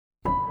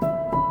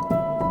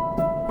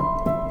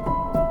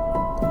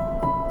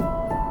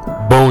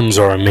Bones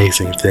are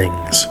amazing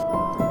things.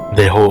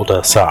 They hold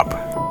us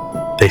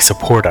up. They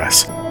support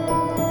us.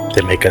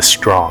 They make us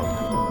strong.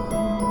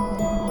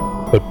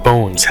 But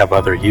bones have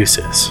other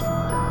uses.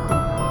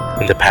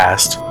 In the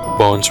past,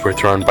 bones were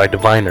thrown by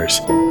diviners,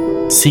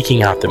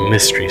 seeking out the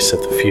mysteries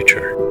of the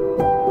future.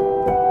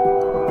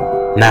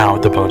 Now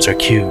the bones are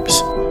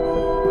cubes,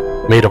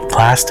 made of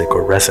plastic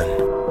or resin,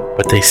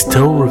 but they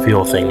still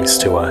reveal things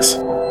to us.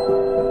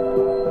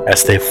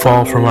 As they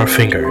fall from our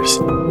fingers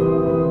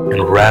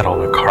and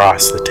rattle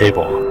across the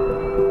table,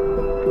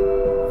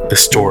 the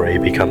story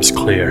becomes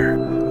clear.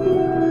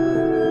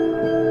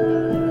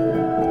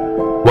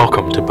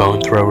 Welcome to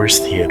Bone Throwers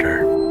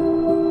Theater,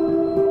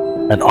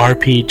 an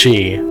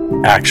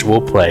RPG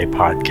actual play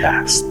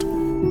podcast.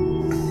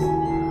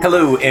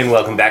 Hello and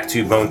welcome back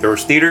to Bone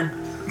Throwers Theater.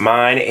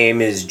 My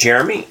name is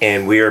Jeremy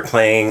and we are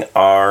playing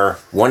our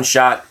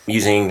one-shot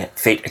using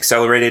Fate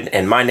Accelerated,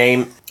 and my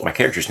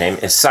character's name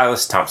is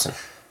Silas Thompson.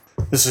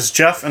 This is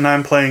Jeff and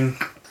I'm playing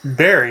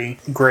Barry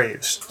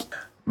Graves.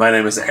 My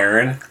name is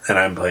Aaron and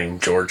I'm playing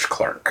George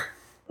Clark.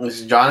 This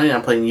is Johnny and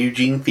I'm playing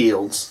Eugene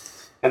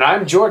Fields. And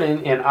I'm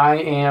Jordan and I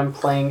am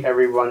playing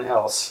everyone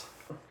else.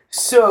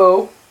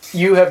 So,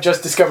 you have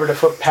just discovered a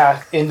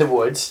footpath in the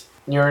woods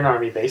near an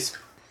army base,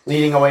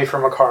 leading away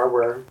from a car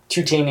where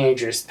 2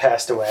 teenagers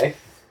passed away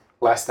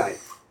last night.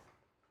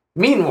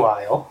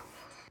 Meanwhile,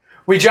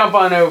 we jump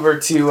on over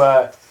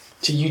to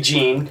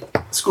Eugene.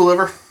 School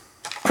over?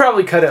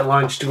 Probably cut at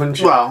lunch, wouldn't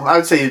you? Well, I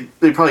would say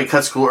they probably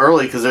cut school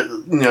early because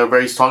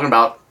everybody's talking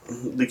about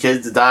the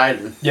kids that died.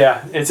 And,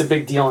 yeah, it's a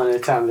big deal in a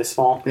town this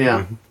small. yeah.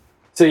 Mm-hmm.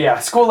 So yeah,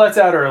 school lets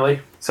out early.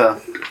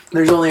 So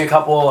there's only a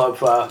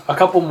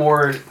couple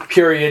more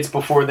periods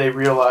before they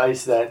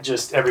realize that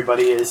just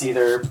everybody is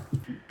either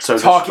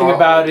talking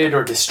about it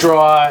or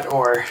distraught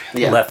or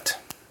Left.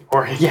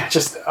 or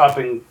just up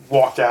and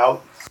walked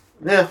out.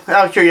 Yeah,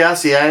 out of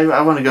curiosity,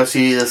 I want to go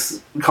see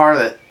this car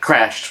that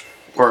crashed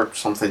or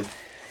something.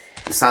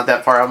 It's not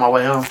that far out my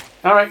way home.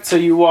 All right, so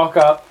you walk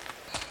up.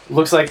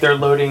 Looks like they're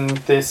loading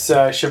this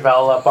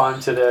Chevelle up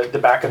onto the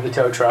back of the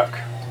tow truck.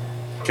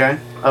 Okay.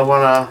 I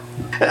want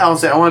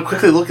to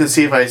quickly look and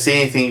see if I see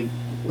anything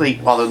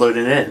while they're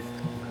loading it in.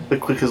 But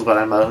quick is what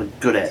I'm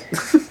good at.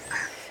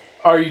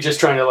 Are you just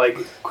trying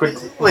to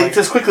quickly?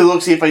 Just quickly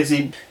look, see if I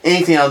see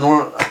anything out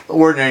of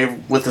ordinary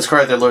with this car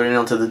that they're loading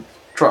onto the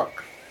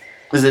truck.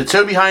 Is it a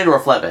tow behind or a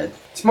flatbed?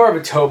 It's more of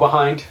a tow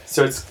behind,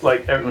 so it's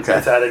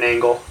it's at an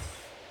angle.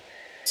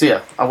 So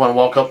yeah, I want to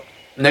walk up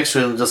next to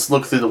it and just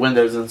look through the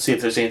windows and see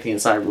if there's anything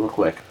inside real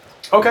quick.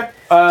 Okay.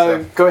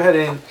 Go ahead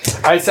and...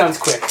 It sounds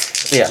quick.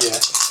 Yeah.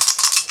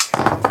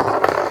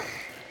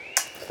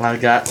 I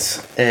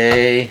got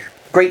a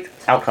great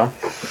outcome.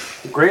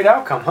 Great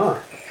outcome, huh?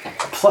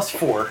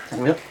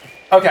 +4. Yep.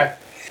 Okay.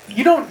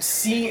 You don't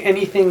see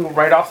anything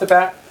right off the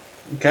bat.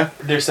 Okay.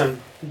 There's some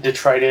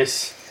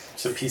detritus,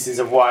 some pieces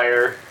of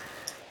wire.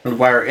 The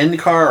wire in the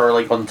car or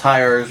on the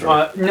tires?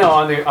 Or? No,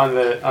 on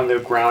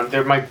the ground.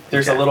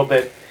 There's a little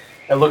bit.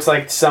 It looks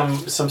like some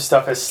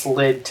stuff has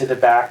slid to the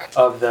back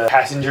of the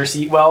passenger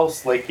seat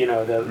wells,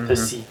 the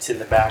seats in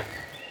the back.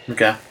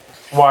 Okay.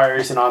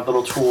 Wires and odd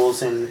little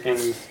tools and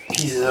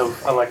pieces of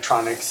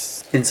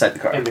electronics inside the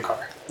car. In the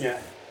car.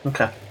 Yeah.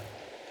 Okay.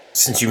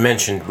 Since you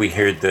mentioned we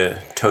heard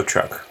the tow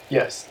truck,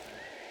 Yes.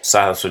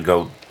 Silas would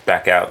go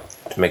back out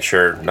to make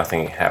sure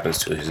nothing happens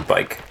to his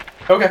bike,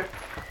 Okay.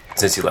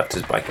 since he left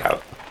his bike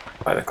out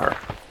by the car.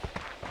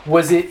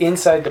 Was it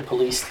inside the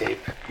police tape?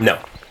 No,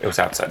 it was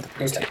outside the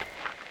police Okay. tape.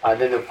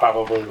 Then they'll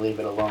probably leave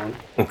it alone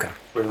Okay.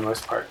 for the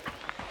most part.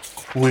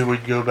 We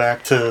would go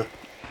back to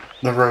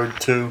the road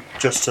too,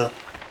 just to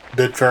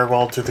bid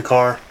farewell to the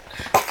car.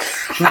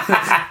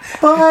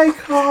 Bye,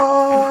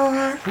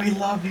 car! We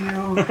love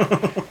you.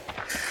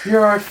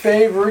 You're our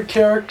favorite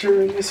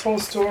character in this whole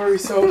story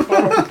so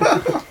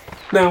far.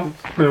 No,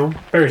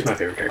 Barry's my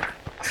favorite character.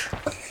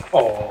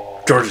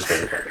 Oh. George's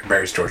favorite character.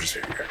 Barry's George's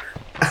favorite character.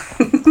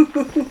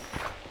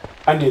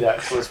 I knew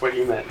that was what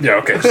you meant. Yeah,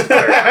 okay.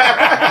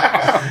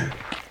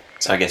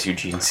 So I guess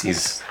Eugene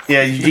sees...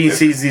 Yeah, Eugene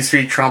sees these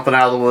 3 tromping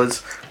out of the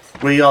woods.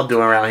 What are y'all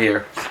doing around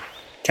here?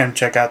 Came to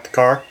check out the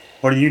car.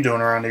 What are you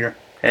doing around here?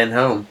 Heading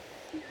home.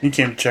 You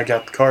came to check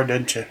out the car,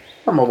 didn't you?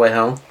 On my way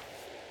home.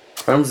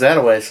 Home's that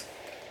a ways.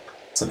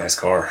 It's a nice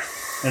car.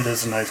 It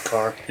is a nice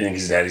car. You think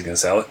his daddy's gonna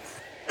sell it?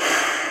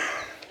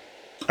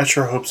 I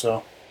sure hope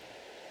so.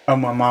 Oh,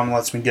 my mom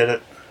lets me get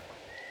it.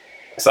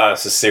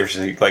 Silas is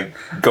seriously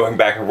going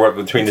back and forth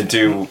between the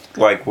two,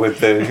 with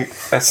the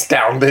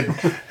astounded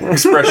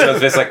expression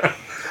on his face.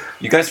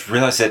 You guys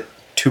realize that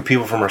 2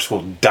 people from our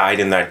school died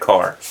in that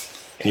car?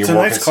 And It's a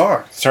nice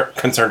car.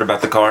 Concerned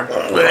about the car?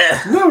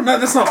 No,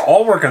 that's not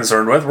all we're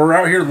concerned with. We're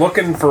out here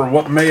looking for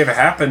what may have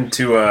happened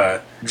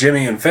to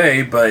Jimmy and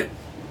Faye, but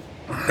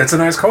it's a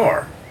nice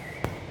car.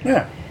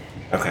 Yeah.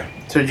 Okay.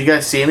 So did you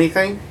guys see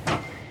anything?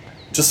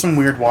 Just some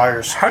weird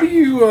wires. How do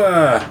you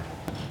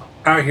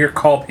out here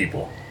call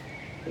people?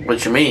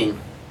 What you mean?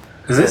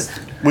 Is this...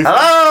 We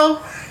Hello?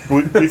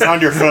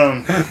 found your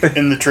phone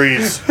in the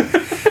trees.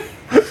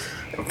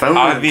 Phone.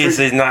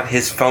 Obviously, not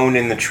his phone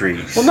in the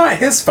trees. Well, not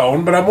his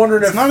phone, but I'm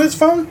wondering if... It's not his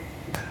phone?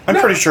 I'm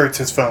pretty sure it's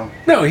his phone.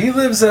 No, he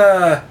lives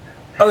other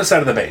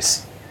side of the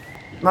base.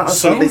 Not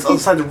So?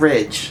 outside the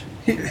ridge.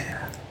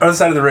 Other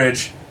side of the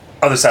ridge,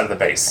 other side of the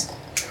base.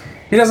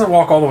 He doesn't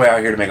walk all the way out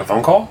here to make a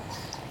phone call.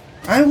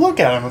 I look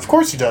at him. Of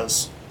course he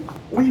does.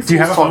 What are you, Do you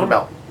have a talking phone?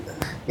 about?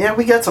 Yeah,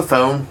 we got a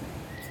phone.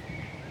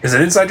 Is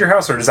it inside your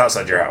house or is it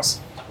outside your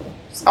house?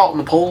 It's out in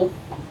the pole.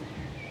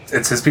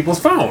 It's his people's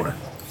phone.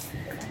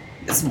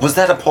 Was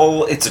that a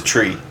pole? It's a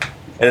tree.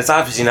 And it's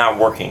obviously not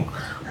working.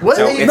 What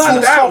So are you it's not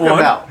fools that talking one.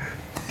 about?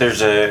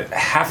 There's a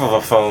half of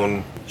a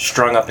phone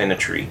strung up in a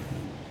tree.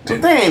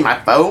 That ain't my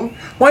phone.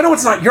 Well, I know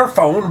it's not your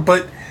phone,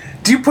 but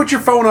do you put your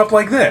phone up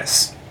like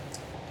this?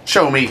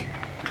 Show me.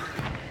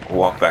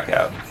 Walk back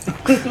out.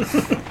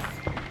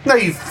 No,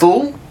 you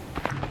fool.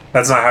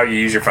 That's not how you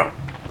use your phone.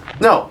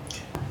 No.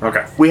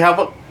 Okay. We have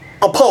a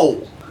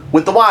pole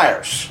with the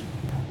wires.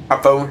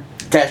 Our phone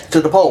attached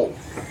to the pole.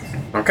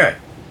 Okay.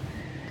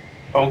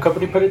 Phone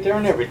company put it there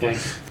and everything.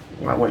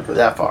 I wouldn't go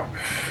that far.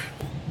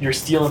 You're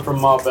stealing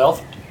from Ma Bell.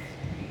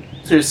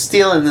 So you're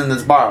stealing and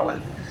there's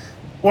borrowing.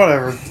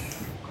 Whatever.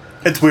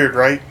 It's weird,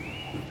 right?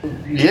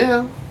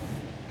 Yeah.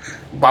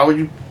 Why would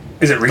you?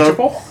 Is it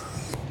reachable?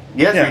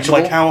 Yeah, it's Yeah, reachable.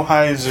 like how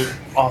high is it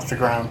off the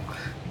ground?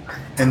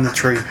 In the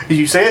tree. Did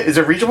you say it? Is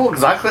it reachable?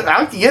 Because I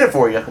can get it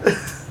for you.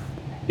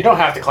 You don't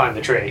have to climb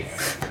the tree.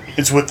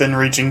 It's within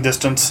reaching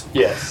distance.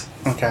 Yes.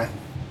 Okay.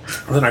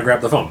 Then I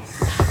grab the phone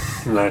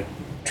and I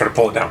try to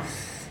pull it down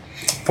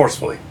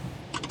forcefully.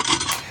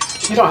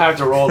 You don't have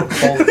to roll to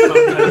pull the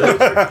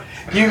phone out.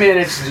 You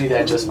managed to do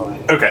that just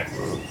fine. Okay.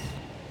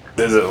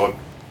 Does it look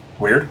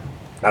weird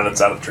now that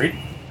it's out of the tree?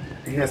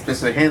 You guys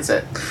missing a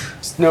handset.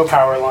 There's no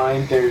power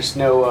line. There's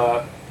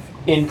no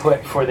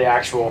input for the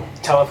actual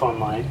telephone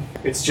line.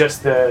 It's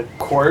just the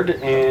cord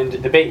and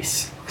the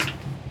base.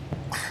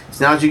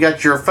 So now that you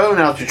got your phone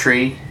out your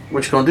tree,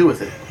 what you gonna do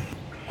with it?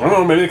 I don't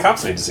know. Maybe the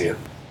cops need to see it.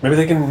 Maybe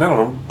they can, I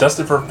don't know, dust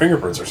it for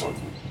fingerprints or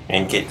something.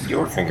 And get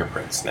your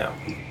fingerprints now.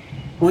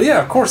 Well,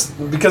 yeah, of course,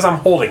 because I'm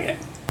holding it.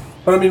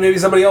 But I mean, maybe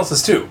somebody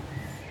else's too.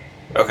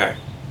 Okay.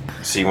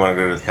 So you want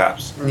to go to the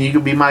cops? You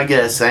can be my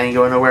guest. I ain't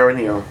going nowhere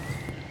near them.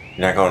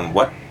 You're not going,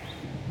 what?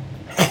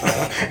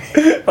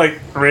 Like,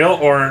 real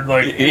or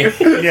like...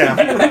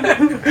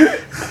 Yeah.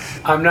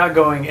 I'm not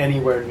going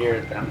anywhere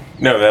near them.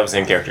 No, that was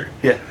in character.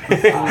 Yeah.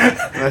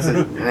 That's it.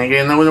 I ain't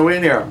getting nowhere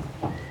near them.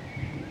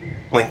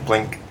 Blink,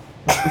 blink.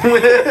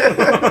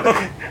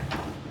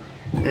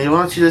 And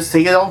why don't you just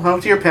take it all home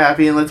to your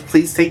pappy and let's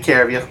please take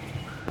care of you.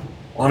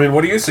 Well, I mean,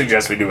 what do you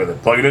suggest we do with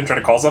it? Plug it in, try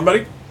to call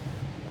somebody?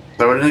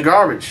 Throw it in the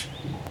garbage.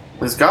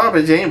 This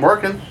garbage ain't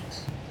working.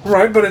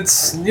 Right, but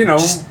it's, you know,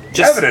 Just-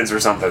 evidence or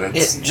something. Yeah,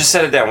 It's, just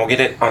set it down. We'll get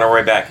it on our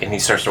way back. And he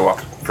starts to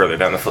walk further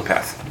down the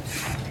footpath.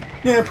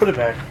 Yeah, put it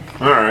back.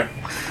 Alright.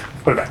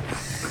 Put it back.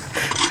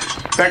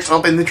 Back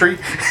up in the tree.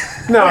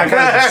 No, I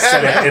kind of just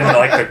set it in,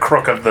 like, the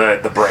crook of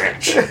the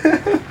branch.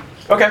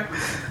 Okay.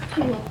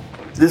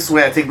 This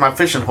way I take my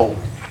fishing hole.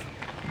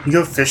 You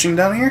go fishing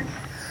down here?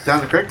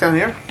 Down the creek down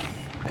here?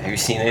 Have you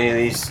seen any of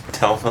these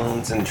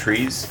telephones and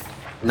trees?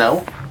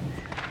 No.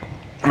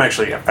 I'm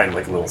actually, I find,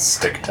 like, a little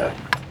stick to...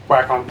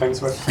 Whack on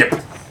things with. Yep.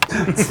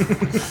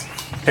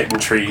 Hitting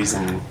trees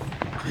and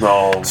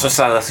all... So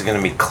Silas is going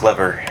to be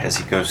clever as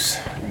he goes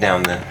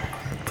down the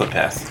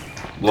footpath,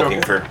 looking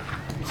Okay. for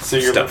So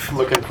you're stuff.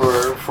 looking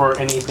for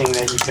anything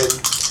that you could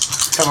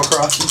come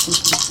across.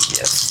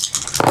 Yes.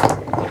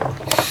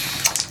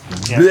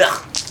 Yeah.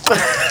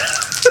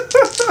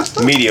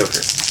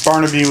 Mediocre.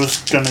 Barnaby was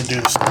gonna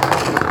do this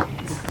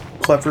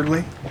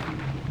cleverly.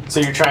 So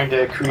you're trying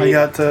to I create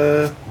got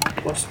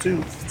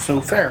 +2,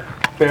 so fair.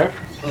 fair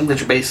Get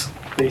your base.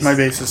 base. My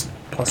base is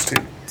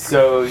 +2.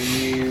 So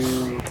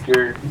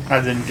you're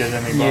I didn't get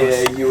any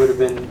bonus. yeah, you would have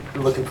been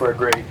looking for a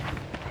grade.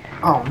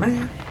 Oh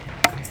man.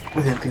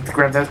 We didn't think to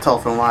grab that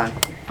telephone line.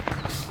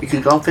 We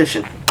could go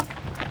fishing.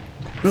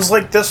 It was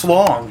like this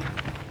long.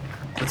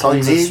 That's all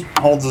you need.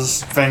 Holds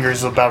his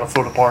fingers about a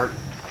foot apart.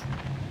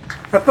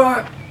 I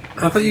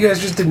thought you guys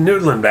just did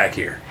noodling back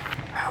here.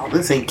 Oh,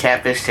 this ain't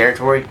catfish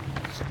territory.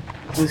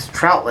 This is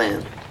trout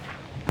land.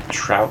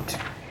 Trout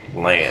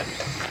land.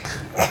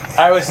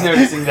 I was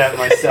noticing that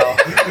myself.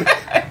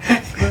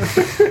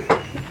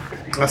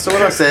 That's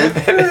what I said.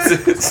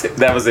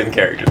 That was in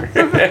character.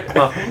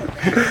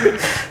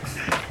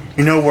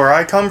 You know where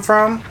I come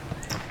from?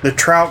 The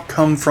trout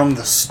come from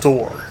the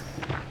store.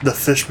 The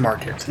fish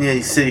market. Yeah,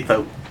 these city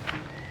folk.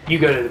 You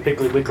go to the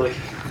Piggly Wiggly.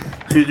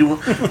 Who do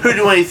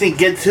you think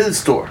get to the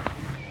store?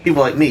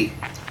 People like me.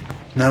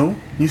 No,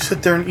 you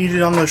sit there and eat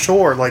it on the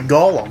shore like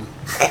Gollum.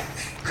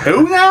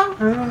 Who now?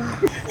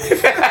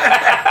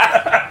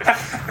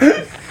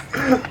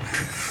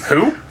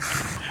 Who?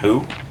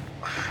 Who?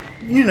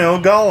 You know,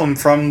 Gollum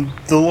from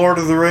the Lord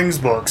of the Rings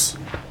books.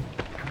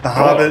 The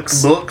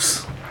Hobbits,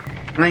 Books.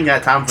 I ain't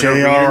got time for no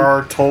reading.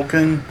 J.R.R.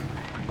 Tolkien.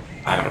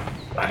 I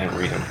didn't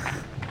read them.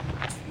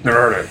 Never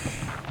heard of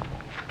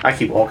it. I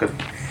keep walking.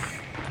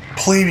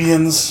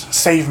 Plebeians,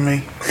 save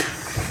me.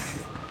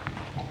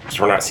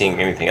 So we're not seeing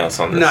anything else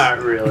on this. Not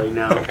really,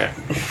 no. Okay.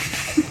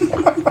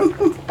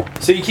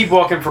 So you keep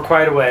walking for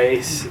quite a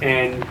ways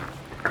and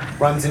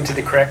runs into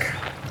the creek.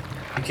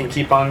 You can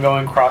keep on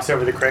going, cross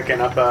over the creek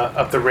and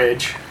up the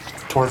ridge.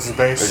 Towards the Is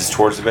base. it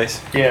towards the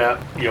base?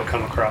 Yeah, you'll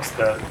come across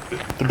the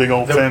The big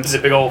old fence.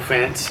 big old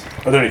fence.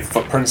 Are there any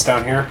footprints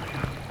down here?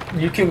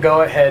 You can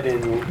go ahead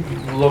and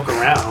look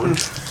around.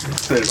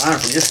 Good mine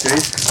from yesterday.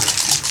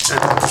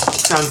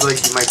 Sounds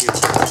like you might be.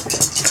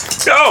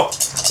 Go!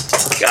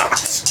 God.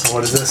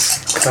 What is this?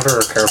 Clever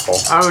or careful?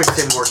 I would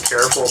say more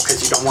careful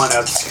because you don't want to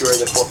obscure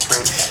the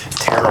footprint.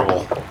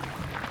 Terrible.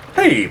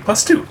 Hey,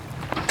 +2.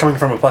 Coming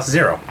from a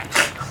 +0.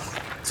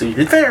 So you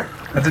did fair.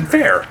 I did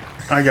fair.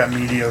 I got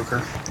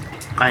mediocre.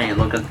 I ain't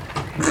looking.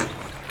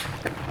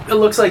 It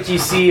looks like you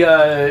see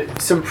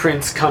some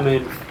prints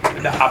coming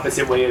the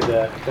opposite way of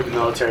the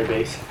military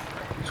base.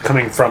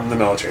 Coming from the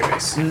military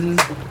base.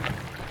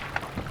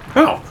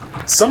 Oh,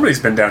 somebody's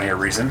been down here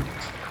recent.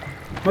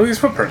 Look at these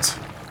footprints.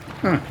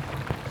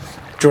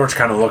 George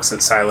kind of looks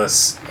at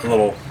Silas a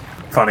little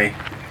funny.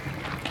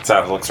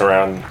 Sal looks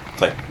around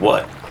like,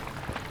 what?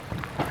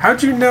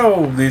 How'd you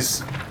know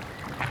these...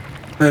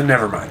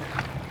 never mind.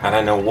 How'd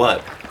I know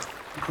what?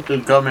 The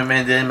government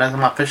man didn't mess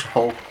with my fishing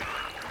hole.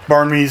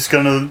 Barney's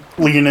gonna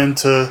lean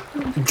into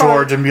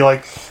George and be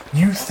like,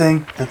 "You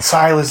think that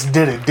Silas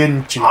did it,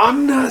 didn't you?"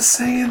 I'm not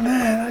saying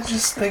that. I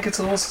just think it's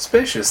a little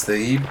suspicious that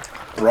he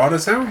brought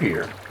us out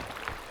here.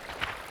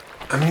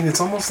 I mean,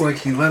 it's almost like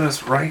he led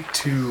us right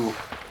to...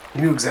 He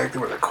knew exactly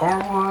where the car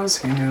was.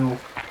 He knew...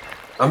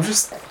 I'm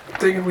just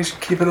thinking we should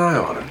keep an eye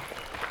on him.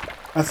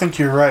 I think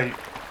you're right.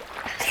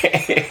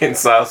 And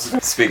Silas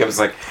speak up. It's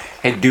like,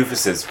 hey,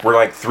 doofuses, we're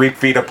like 3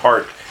 feet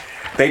apart.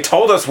 They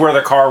told us where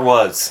the car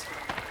was.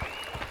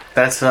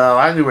 That's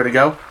I knew where to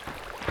go.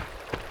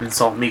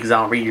 Insult me because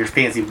I don't read your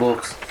fancy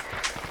books.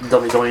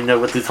 Dummies don't even know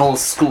what they told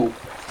us at school.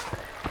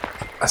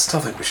 I still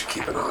think we should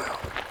keep an eye on him.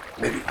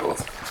 Maybe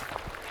both.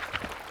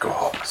 Go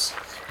Hawks.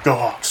 Go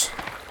Hawks.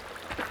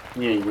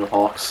 You ain't no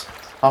Hawks.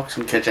 Hawks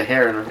can catch a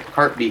hare in a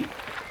heartbeat.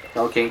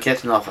 Y'all can't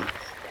catch nothing.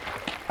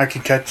 I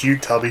could catch you,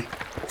 Tubby.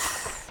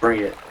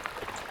 Bring it.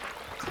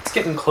 It's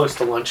getting close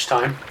to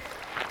lunchtime.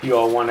 You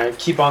all want to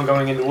keep on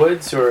going in the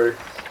woods, or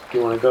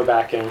you want to go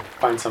back and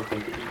find something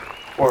to eat?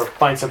 Or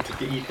find something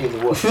to eat in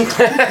the woods?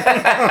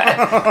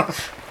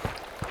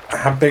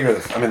 How big are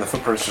the... I mean, the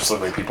footprints just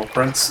look like people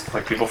prints?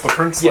 Like people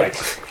footprints? Yeah.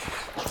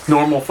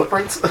 Normal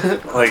footprints?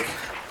 Like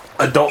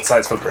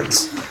adult-sized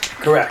footprints.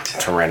 Correct.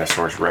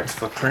 Tyrannosaurus Rex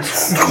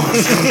footprints.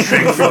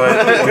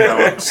 Bigfoot, you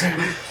know.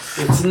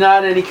 It's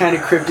not any kind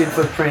of cryptid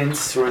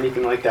footprints or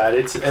anything like that.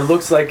 It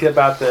looks like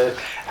about the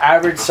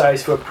average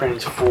size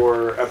footprint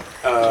for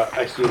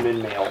a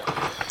human male.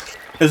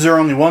 Is there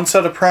only one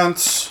set of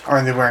prints?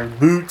 Are they wearing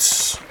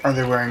boots? Are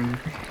they wearing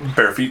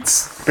Bare feet.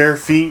 bare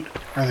feet?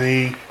 Are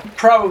they...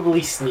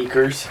 Probably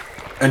sneakers.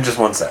 And just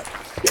one set.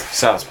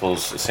 Silas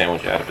pulls a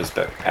sandwich out of his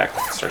backpack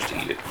and starts to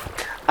eat it.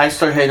 I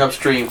start heading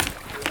upstream.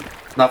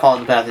 Not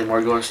following the path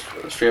anymore, going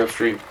straight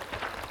upstream.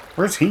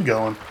 Where's he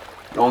going?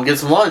 Going to get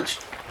some lunch.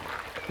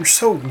 You're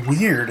so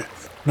weird.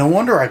 No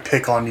wonder I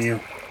pick on you.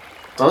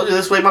 Told you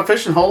this way my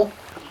fishing hole.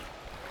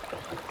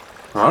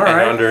 All And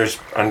right.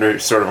 under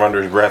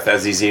his breath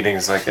as he's eating,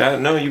 it's like,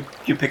 no,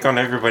 you pick on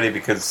everybody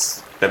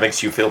because that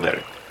makes you feel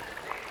better.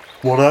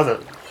 What of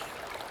it?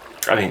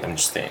 I mean, I'm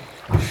just saying.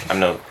 I'm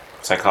no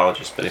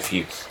psychologist, but if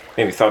you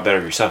maybe thought better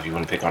of yourself, you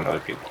wouldn't pick on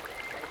other people.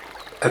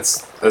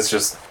 That's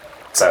just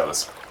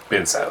Silas.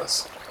 Being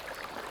Silas.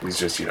 He's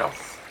just, you know.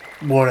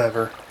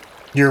 Whatever.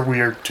 You're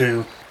weird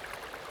too.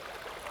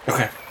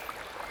 Okay.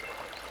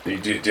 Do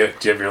you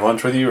have your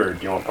lunch with you, or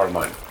do you want part of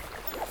mine?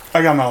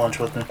 I got my lunch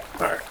with me.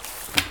 All right.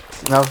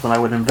 That was when I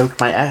would invoke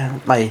my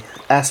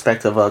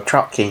aspect of a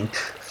trout king.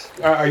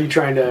 Are you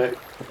trying to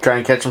Try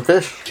and catch some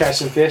fish. catch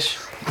some fish?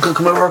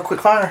 Come over a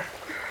quick fire.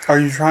 Are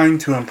you trying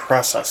to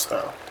impress us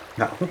though?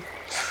 No.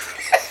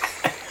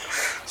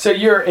 So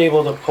you're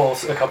able to pull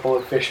a couple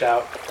of fish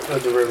out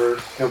of the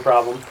river, no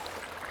problem.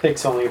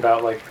 Takes only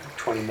about like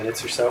 20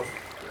 minutes or so.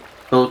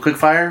 A little quick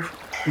fire.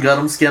 Gut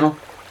them, skin them.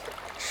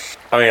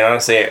 I mean,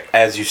 honestly,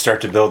 as you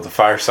start to build the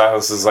fire,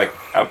 Silas is like,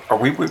 are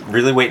we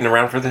really waiting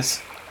around for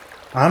this?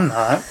 I'm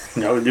not.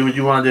 No, do what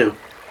you want to do.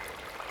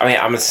 I mean,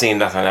 I'm seeing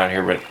nothing out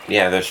here, but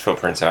yeah, there's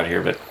footprints out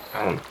here, but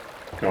I don't.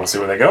 You want to see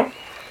where they go?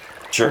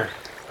 Sure.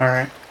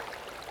 Alright.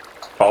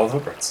 Follow the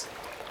footprints.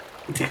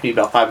 It takes me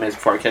about 5 minutes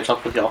before I catch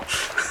up with y'all.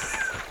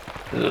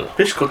 Ugh.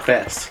 Fish cook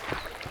fast.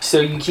 So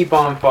you keep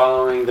on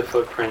following the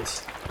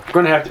footprints. You're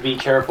going to have to be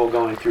careful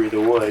going through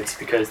the woods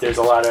because there's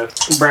a lot of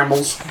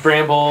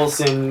brambles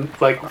and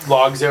like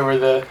logs over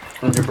the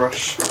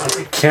Underbrush.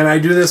 Can I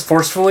do this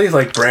forcefully?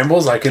 Like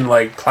brambles? I can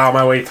like plow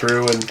my way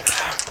through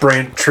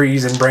and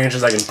trees and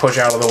branches I can push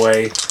out of the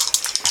way.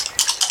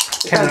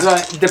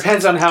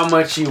 Depends on how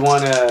much you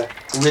want to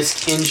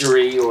risk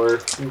injury or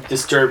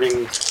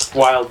disturbing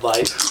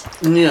wildlife.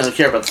 You don't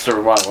care about the sort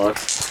of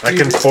wildlife. I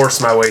can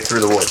force my way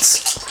through the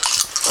woods.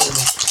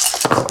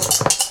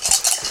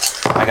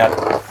 I got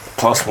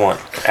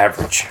 +1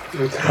 average.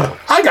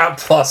 I got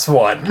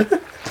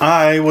 +1.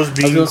 I was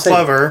being gonna say,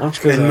 clever why don't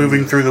you go and down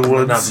moving through the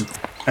woods, Not-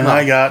 and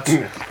I got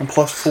a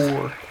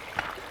 +4.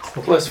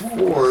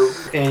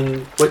 +4.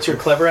 And what's your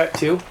clever at,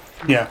 2?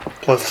 Yeah,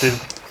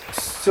 +2.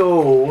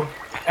 So,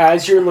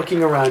 as you're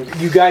looking around,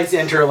 you guys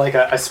enter like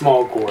a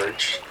small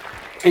gorge.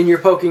 And you're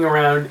poking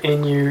around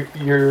and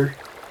you're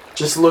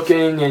just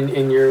looking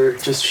and you're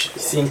just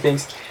seeing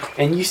things.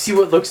 And you see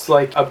what looks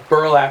like a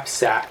burlap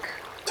sack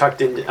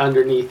tucked in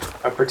underneath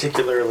a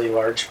particularly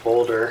large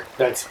boulder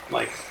that's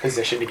like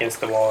positioned against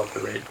the wall of the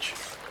ridge.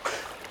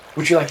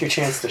 Would you like your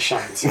chance to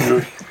shine?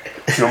 You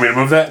want me to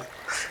move that?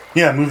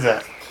 Yeah, move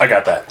that. I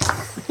got that.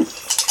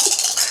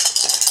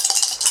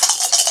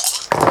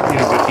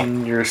 You're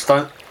making your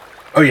stunt.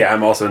 Oh yeah,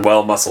 I'm also a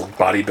well-muscled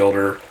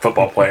bodybuilder,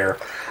 football player.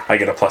 I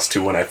get a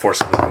 +2 when I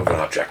forcibly move an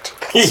object.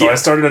 So I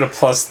started at a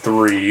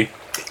 +3.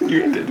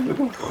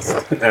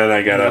 And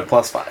I got a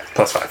 +5.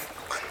 +5.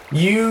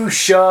 You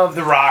shove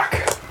the rock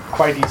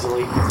quite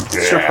easily. Yeah.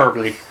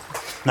 Superbly.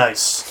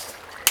 Nice.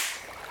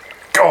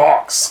 Go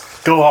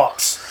Hawks! Go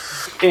Hawks.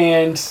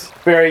 And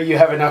Barry, you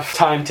have enough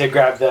time to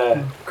grab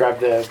the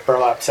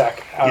burlap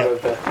sack out Yeah.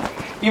 of the.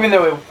 Even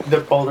though the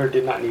boulder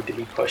did not need to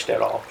be pushed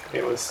at all,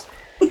 it was.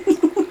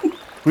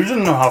 We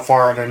didn't know how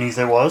far underneath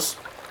it was.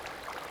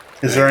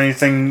 Is there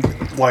anything,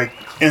 like,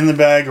 in the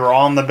bag or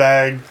on the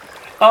bag?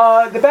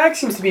 The bag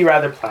seems to be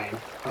rather plain,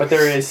 but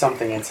there is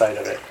something inside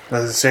of it.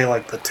 Does it say,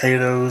 like,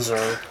 potatoes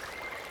or...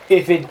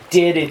 If it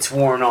did, it's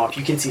worn off.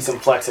 You can see some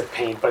flecks of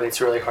paint, but it's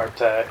really hard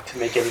to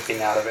make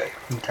anything out of it.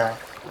 Okay.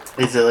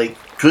 Is it like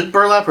good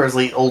burlap or is it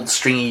like old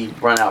stringy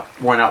worn out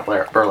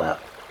burlap?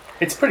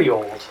 It's pretty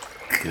old.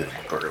 Good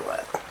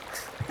burlap.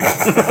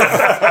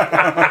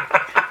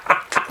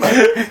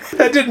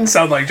 That didn't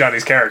sound like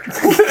Johnny's character.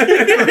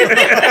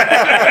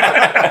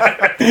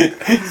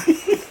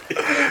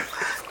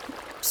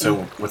 So,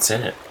 what's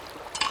in it?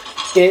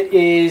 It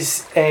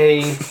is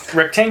a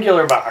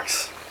rectangular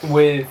box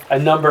with a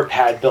number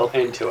pad built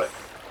into it.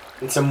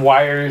 And some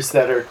wires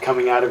that are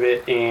coming out of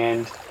it,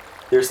 and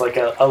there's like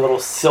a little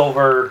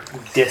silver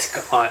disc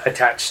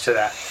attached to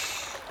that.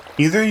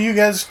 Either of you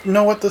guys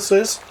know what this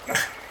is?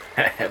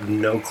 I have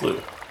no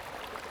clue.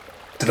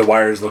 Do the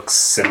wires look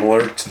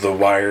similar to the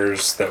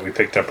wires that we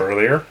picked up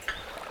earlier?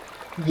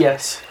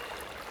 Yes.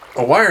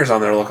 The wires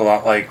on there look a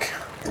lot like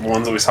the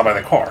ones that we saw by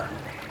the car.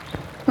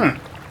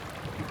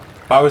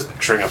 I was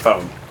picturing a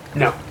phone.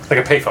 No. Like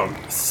a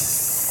payphone.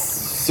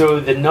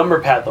 So the number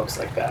pad looks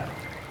like that.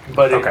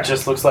 But it Okay.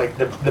 just looks like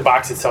the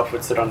box itself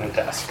would sit on a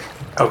desk.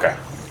 Okay.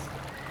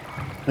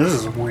 This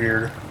is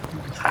weird.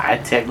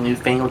 High-tech,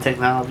 newfangled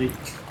technology.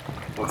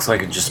 Looks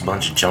like it's just a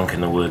bunch of junk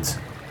in the woods.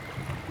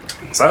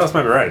 Silas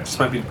might be right. It just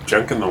might be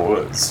junk in the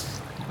woods.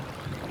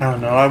 I don't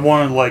know. I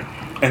want to, like,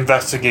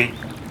 investigate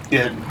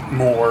it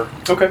more.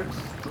 Okay.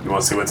 You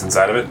want to see what's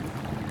inside of it?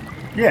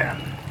 Yeah.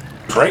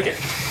 Break it.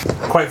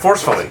 Quite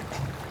forcefully.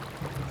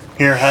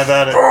 Here, have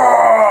at it.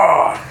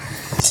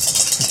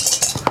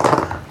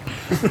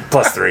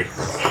 +3.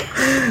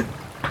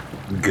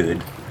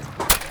 Good.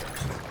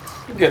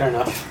 Good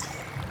enough.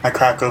 I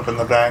crack open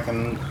the bag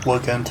and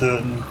look into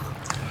it, and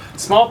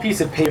Small piece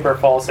of paper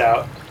falls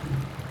out.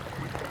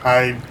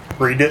 I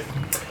read it.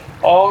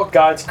 All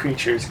God's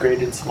creatures, great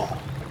and small.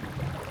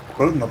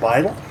 Quote in the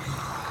Bible?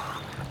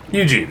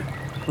 Eugene,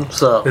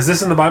 What's up? is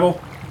this in the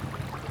Bible?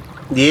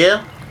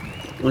 Yeah.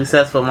 At least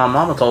that's what my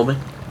mama told me.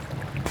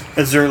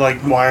 Is there,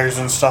 like, wires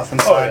and stuff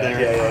inside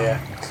there? Yeah.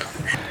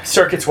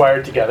 Circuits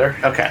wired together.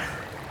 Okay.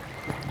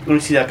 Let me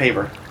see that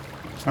paper.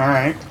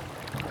 Alright.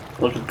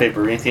 Look at the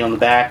paper. Anything on the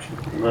back?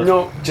 Look.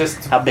 No,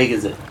 just How big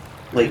is it?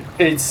 Like,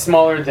 it's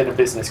smaller than a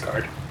business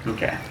card.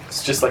 okay.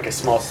 It's just like a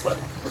small slip.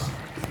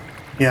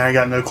 Yeah, I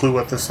got no clue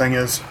what this thing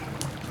is.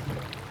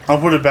 I'll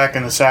put it back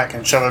in the sack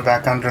and shove it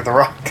back under the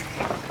rock.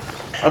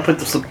 I'll put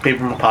the slip of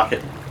paper in my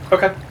pocket.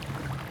 Okay.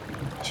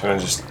 Should I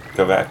just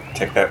go back,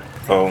 take that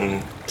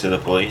phone to the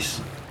police?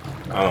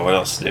 I don't know what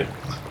else to do.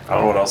 I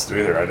don't know what else to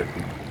do either.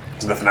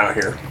 There's nothing out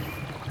here.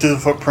 Do the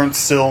footprints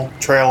still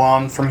trail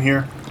on from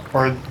here?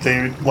 Or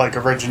they, like,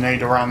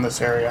 originate around this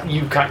area?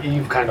 You've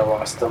kind of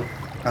lost them.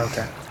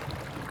 Okay.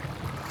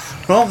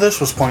 Well, this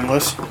was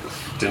pointless.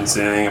 Didn't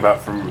see anything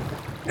about from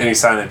any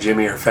sign of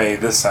Jimmy or Faye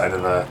this side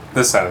of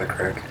the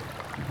creek.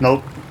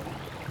 Nope.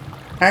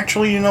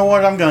 Actually, you know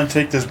what? I'm gonna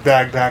take this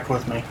bag back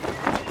with me.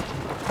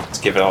 Let's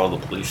give it all to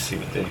the police, see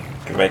what they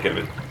can make of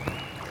it.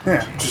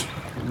 Yeah. Just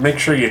make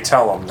sure you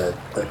tell them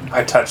that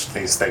I touched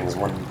these things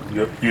when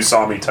you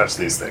saw me touch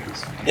these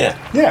things. Yeah.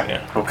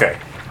 Yeah. Okay.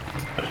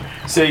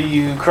 So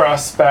you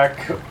cross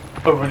back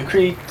over the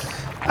creek.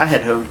 I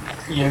head home.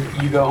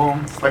 You go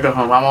home. I go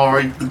home. I'm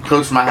already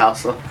close to my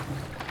house, so.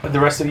 The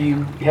rest of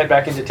you head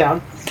back into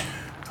town.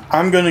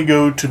 I'm gonna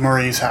go to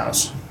Marie's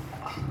house.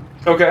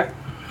 Okay.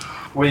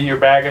 With your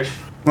baggage,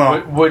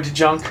 Well, wood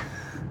junk,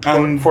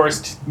 I'm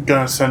forest.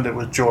 gonna send it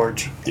with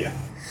George.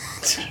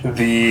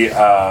 The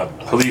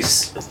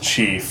police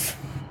chief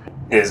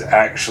is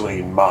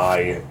actually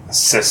my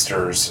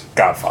sister's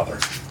godfather.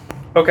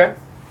 Okay.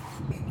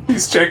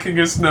 He's checking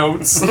his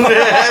notes.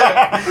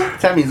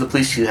 That means the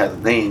police chief has a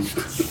name.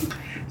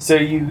 So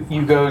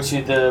you go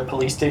to the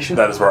police station.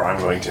 That is where I'm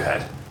going to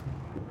head.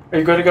 Are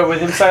you going to go with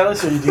him,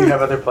 Silas, or do you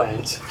have other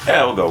plans?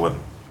 Yeah, we'll go with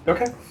them.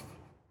 Okay.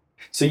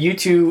 So you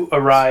two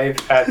arrive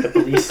at the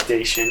police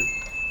station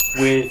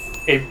with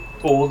a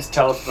old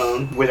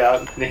telephone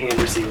without the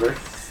hand receiver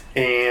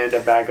and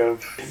a bag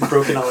of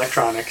broken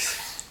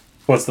electronics.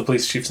 What's the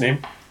police chief's name?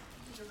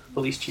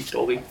 Police Chief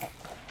Dolby.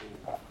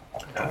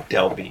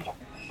 Delby.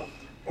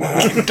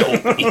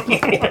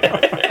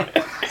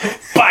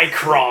 By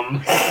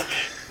Crumb.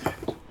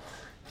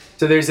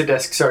 So there's a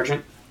desk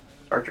sergeant.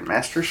 Sergeant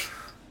Masters.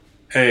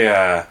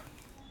 Hey,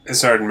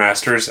 Sergeant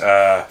Masters,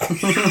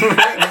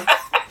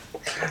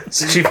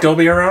 is Chief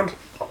Dolby around?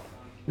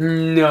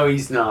 No,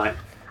 he's not.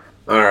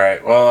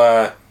 Alright,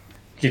 well,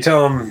 can you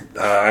tell him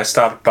I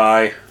stopped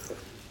by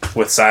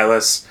with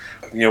Silas?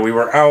 You know, we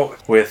were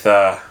out with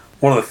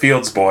one of the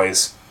Fields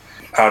boys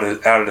out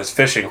at his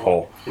fishing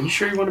hole. Are you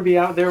sure you want to be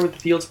out there with the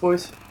Fields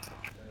boys?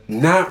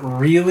 Not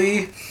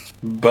really,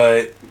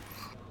 but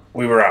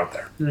we were out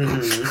there.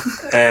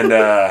 Mm-hmm. And,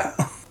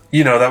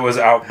 you know, that was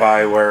out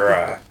by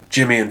where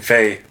Jimmy and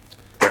Faye,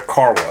 their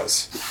car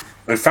was.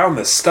 We found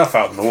this stuff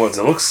out in the woods.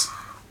 It looks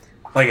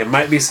like it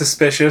might be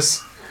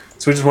suspicious,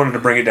 so we just wanted to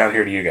bring it down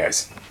here to you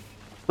guys.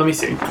 Let me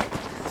see.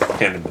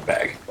 Hand in the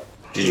bag.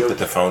 Did you put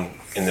the phone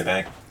in the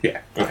bag?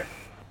 Yeah. Okay.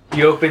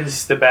 He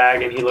opens the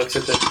bag and he looks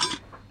at the...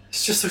 It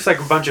just looks like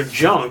a bunch of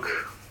junk.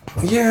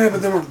 Yeah,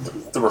 but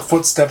there were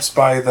footsteps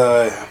by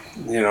the,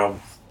 you know,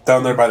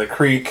 down there by the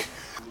creek.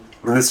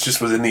 And this just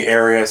was in the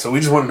area, so we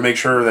just wanted to make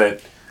sure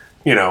that,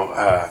 you know,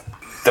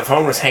 The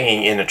phone was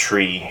hanging in a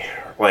tree,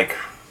 like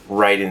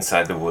right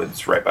inside the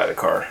woods, right by the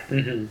car.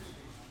 Mm-hmm.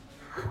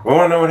 We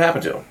want to know what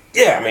happened to him.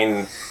 yeah, I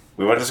mean,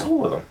 we went to school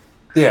with him.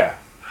 yeah.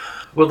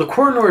 Well, the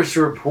coroner's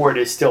report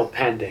is still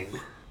pending,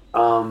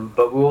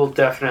 but we'll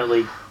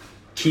definitely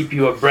keep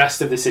you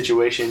abreast of the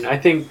situation. I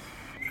think...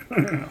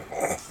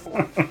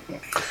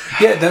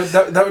 Yeah,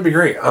 that would be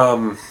great.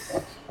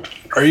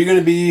 Are you going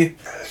to be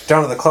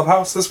down at the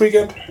clubhouse this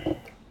weekend?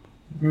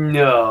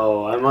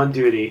 No, I'm on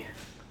duty.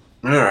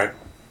 All right.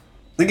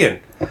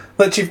 Again,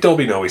 let Chief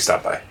Dolby know we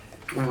stopped by.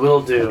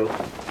 Will do.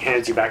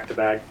 Hands you back the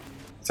bag.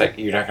 It's like,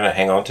 you're not going to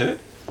hang on to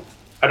it?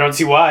 I don't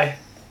see why.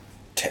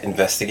 To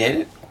investigate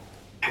it?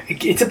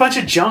 It's a bunch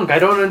of junk. I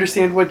don't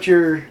understand what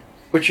your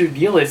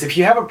deal is. If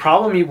you have a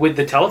problem with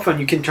the telephone,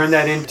 you can turn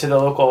that into the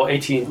local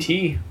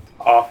AT&T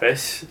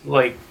office.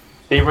 Like,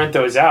 they rent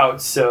those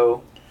out,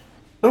 so...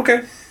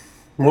 Okay.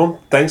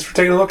 Well, thanks for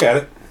taking a look at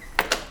it.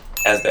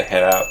 As they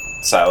head out,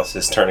 Silas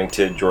is turning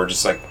to George.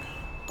 It's like,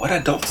 what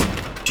adults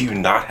do you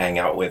not hang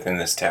out with in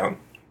this town?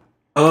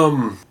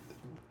 Mrs.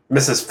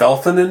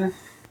 Felfinen,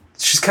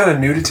 she's kind of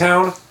new to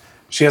town.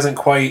 She hasn't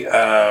quite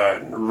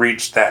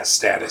reached that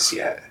status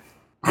yet.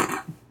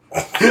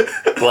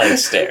 Blank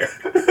stare.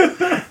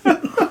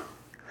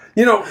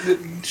 You know,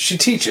 she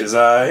teaches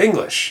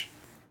English.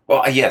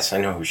 Well, yes, I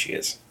know who she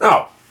is.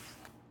 Oh,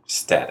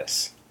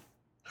 Status.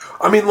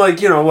 I mean,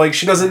 like, you know, like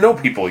she doesn't know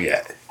people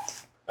yet.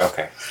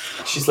 Okay.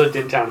 She's lived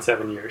in town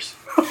 7 years.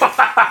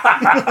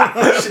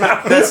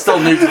 That's still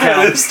new to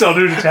town. It's still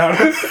new to town.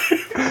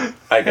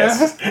 I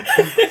guess.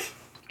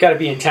 Got to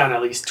be in town at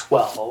least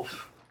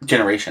 12.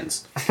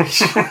 Generations.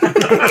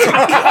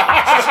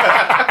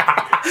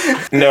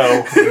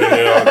 No.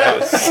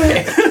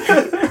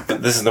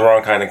 This is the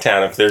wrong kind of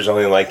town if there's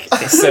only like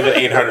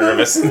 700-800 of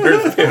us and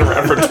there's been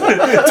around for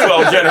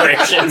 12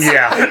 generations.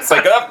 Yeah. It's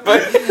like, up,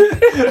 but...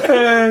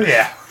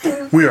 Yeah.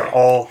 We are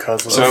all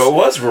cousins. So it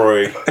was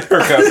Roy,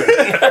 her cousin.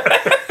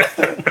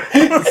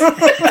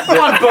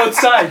 On both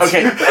sides.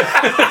 Okay.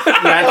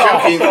 Not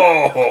joking.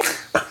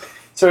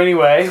 So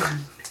anyway,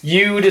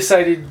 you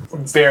decided,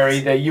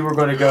 Barry, that you were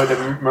going to go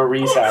to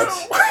Marie's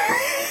house.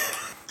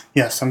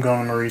 Yes, I'm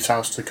going to Marie's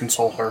house to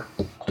console her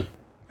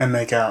and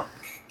make out.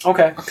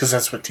 Okay. Because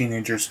that's what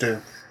teenagers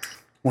do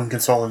when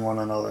consoling one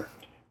another.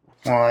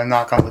 Well, I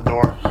knock on the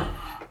door.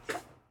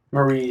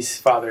 Marie's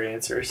father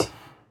answers.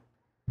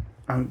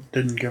 I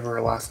didn't give her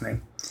a last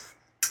name.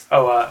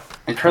 Oh,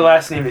 her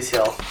last name is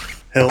Hill.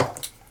 Hill.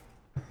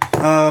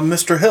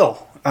 Mr.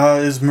 Hill,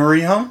 is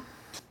Marie home?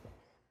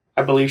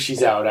 I believe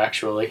she's out,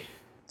 actually.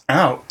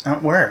 Out?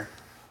 Out where?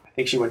 I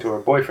think she went to her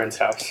boyfriend's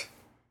house.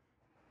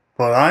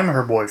 But I'm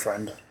her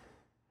boyfriend.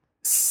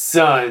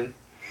 Son,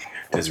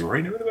 Does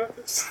Roy know about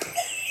this?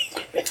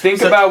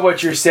 think about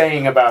what you're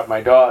saying about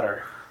my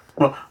daughter.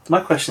 Well,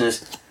 my question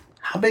is,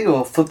 how big of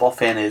a football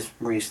fan is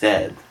Marie's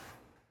dad?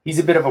 He's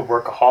a bit of a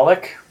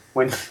workaholic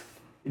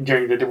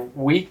during the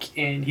week,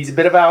 and he's a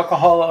bit of an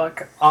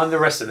alcoholic on the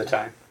rest of the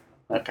time.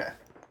 Okay.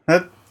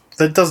 That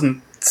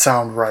doesn't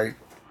sound right.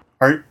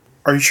 Are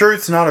you sure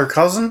it's not her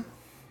cousin?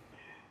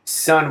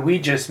 Son, we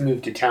just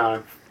moved to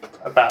town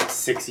about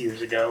 6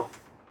 years ago.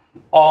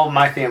 All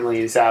my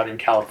family is out in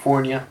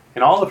California,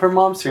 and all of her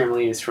mom's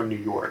family is from New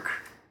York.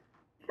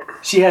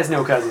 She has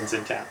no cousins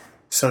in town.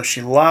 So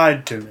she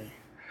lied to me.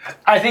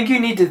 I think you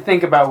need to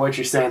think about what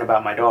you're saying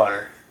about my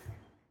daughter.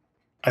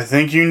 I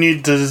think you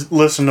need to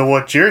listen to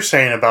what you're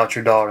saying about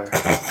your daughter.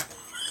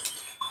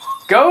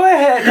 Go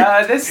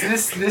ahead. This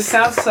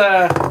sounds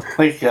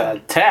Like,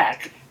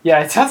 tack.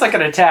 Yeah, it sounds like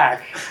an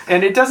attack,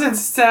 and it doesn't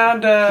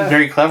sound.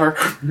 Very clever.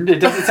 It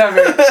doesn't sound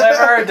very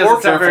clever. It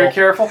doesn't sound very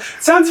careful.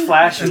 It sounds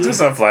flashy. It does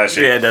sound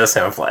flashy. Yeah, it does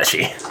sound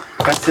flashy.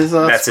 That's his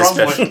That's his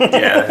strong special. point.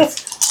 Yeah.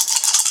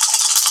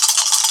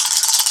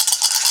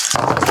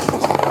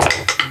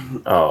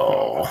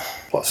 Oh,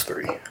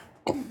 +3.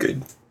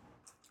 good.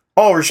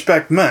 All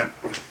respect meant.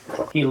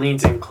 He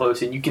leans in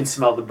close, and you can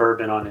smell the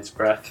bourbon on his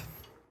breath.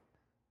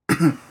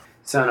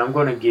 Son, I'm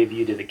going to give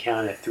you to the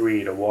count of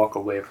 3 to walk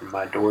away from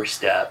my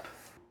doorstep,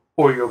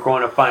 or you're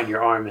going to find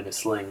your arm in a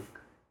sling.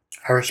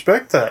 I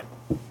respect that.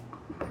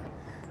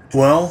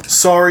 Well,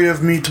 sorry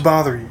of me to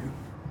bother you.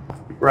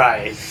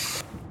 Right.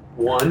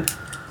 1,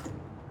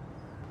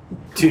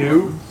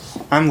 2.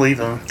 I'm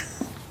leaving.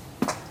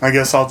 I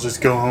guess I'll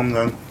just go home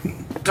then.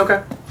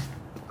 Okay.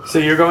 So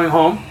you're going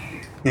home?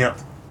 Yep.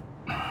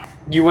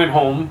 You went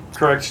home,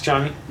 correct,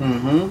 Johnny?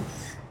 Mm-hmm.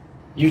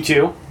 You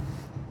too?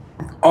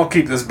 I'll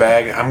keep this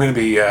bag. I'm going to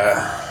be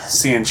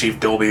seeing Chief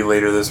Dolby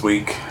later this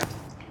week.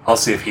 I'll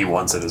see if he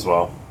wants it as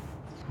well.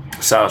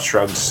 Silas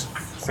shrugs.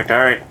 It's like, all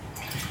right.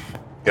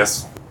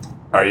 Yes.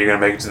 Are you going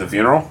to make it to the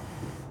funeral?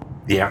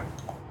 Yeah.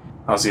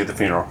 I'll see you at the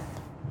funeral.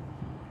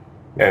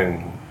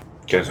 And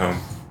goes home.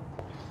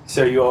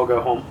 So you all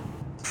go home?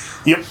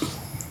 Yep.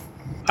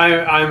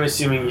 I'm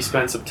assuming you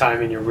spend some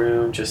time in your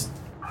room just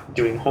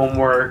doing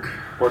homework,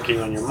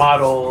 working on your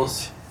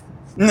models.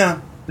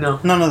 No, No?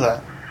 none of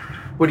that.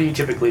 What do you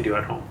typically do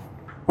at home?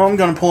 Well, I'm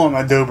going to pull out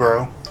my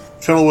Dobro,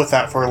 fiddle with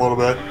that for a little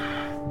bit,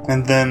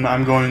 and then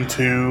I'm going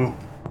to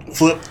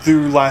flip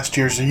through last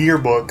year's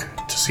yearbook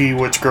to see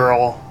which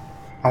girl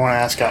I want to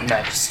ask out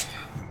next.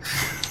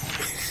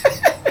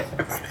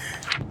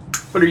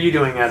 What are you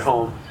doing at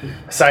home,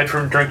 aside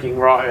from drinking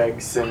raw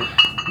eggs and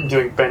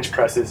doing bench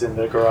presses in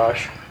the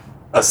garage?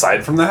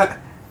 Aside from that,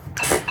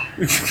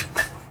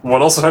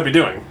 what else would I be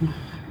doing?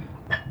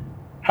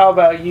 How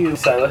about you,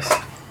 Silas?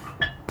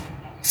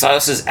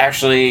 Silas is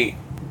actually,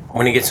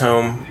 when he gets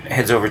home,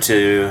 heads over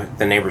to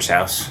the neighbor's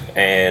house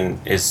and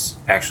is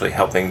actually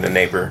helping the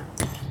neighbor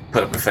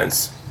put up a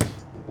fence.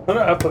 Put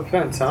up a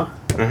fence, huh?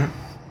 Mm-hmm.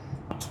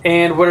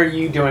 And what are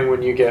you doing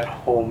when you get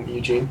home,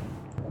 Eugene?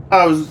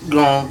 I was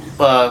going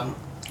to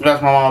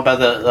ask my mom about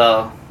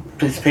the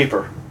piece of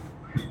paper.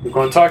 You're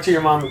going to talk to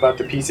your mom about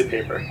the piece of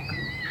paper.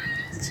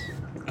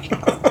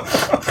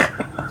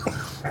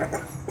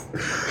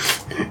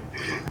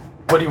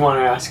 What do you want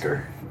to ask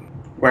her?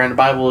 Where in the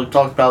Bible it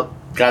talks about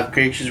God's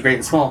creation is great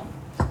and small.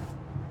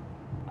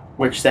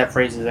 Which that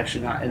phrase is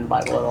actually not in the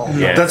Bible at all.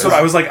 Yeah, That's what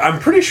I was like. I'm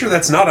pretty sure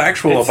that's not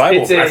actual It's-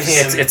 Bible. it's a verse.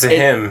 hymn. It's a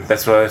hymn.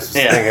 That's what I was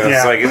Yeah. thinking.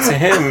 It's Yeah. like, it's a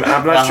hymn.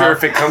 I'm not sure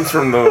if it comes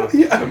from the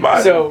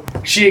Bible. So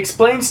she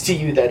explains to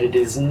you that it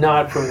is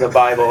not from the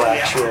Bible,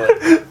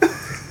 actually.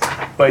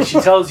 But she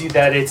tells you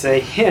that it's a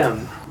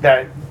hymn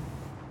that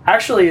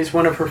actually is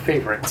one of her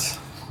favorites.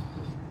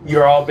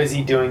 You're all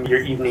busy doing your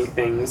evening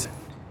things.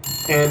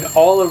 And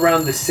all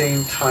around the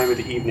same time of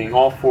the evening,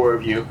 all 4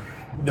 of you,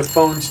 the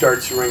phone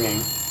starts ringing.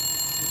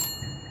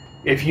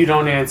 If you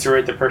don't answer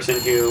it, the person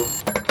who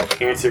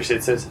answers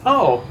it says,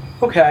 "Oh,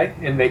 okay,"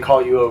 and they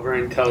call you over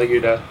and tell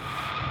you that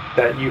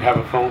you have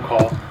a phone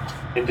call,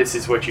 and this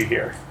is what you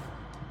hear.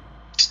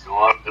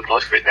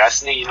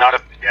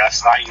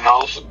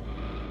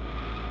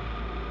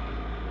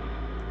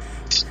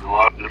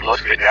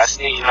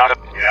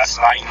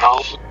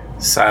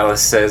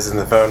 Silas says in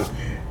the phone,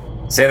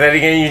 say that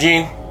again,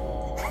 Eugene.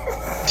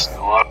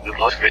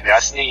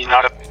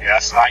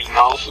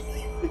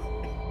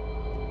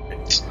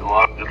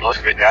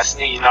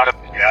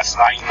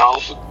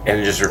 And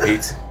it just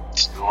repeats.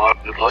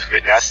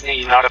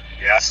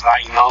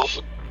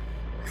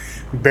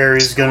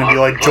 Barry's going to be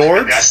like,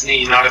 George,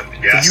 did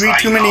you eat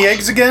too many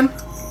eggs again?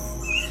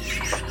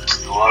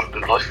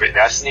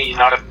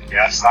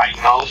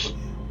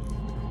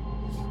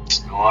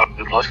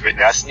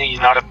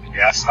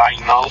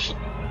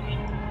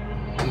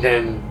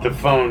 Then the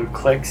phone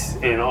clicks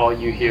and all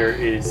you hear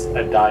is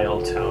a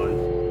dial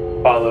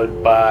tone,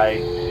 followed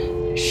by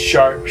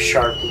sharp,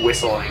 sharp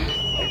whistling,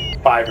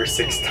 like 5 or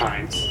 6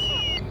 times.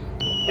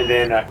 And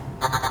then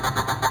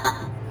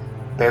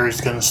Barry's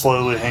going to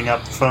slowly hang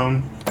up the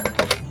phone.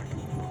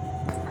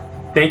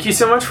 thank you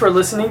so much for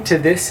listening to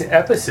this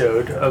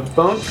episode of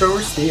Bone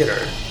Throwers Theater.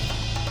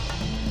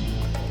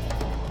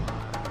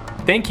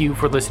 Thank you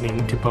for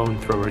listening to Bone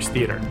Throwers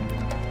Theater.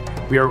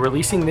 We are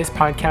releasing this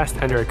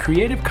podcast under a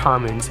Creative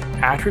Commons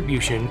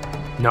Attribution,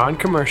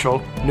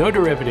 Non-Commercial, No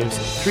Derivatives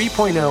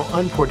 3.0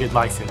 Unported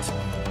license.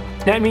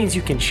 That means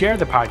you can share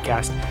the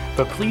podcast,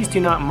 but please do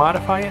not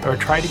modify it or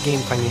try to gain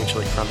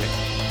financially from it.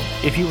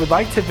 If you would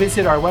like to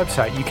visit our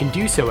website, you can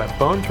do so at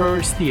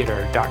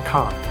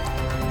bonethrowerstheater.com.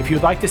 If you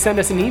would like to send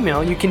us an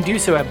email, you can do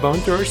so at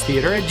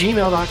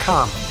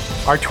bonethrowerstheater@gmail.com.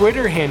 Our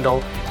Twitter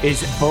handle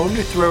is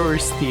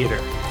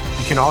bonethrowerstheater.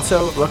 You can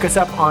also look us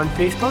up on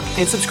Facebook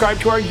and subscribe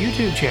to our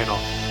YouTube channel.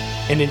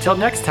 And until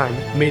next time,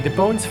 may the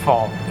bones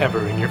fall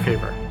ever in your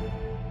favor.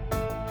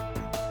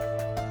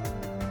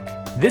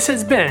 This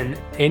has been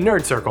a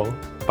Nerd Circle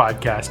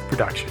podcast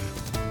production.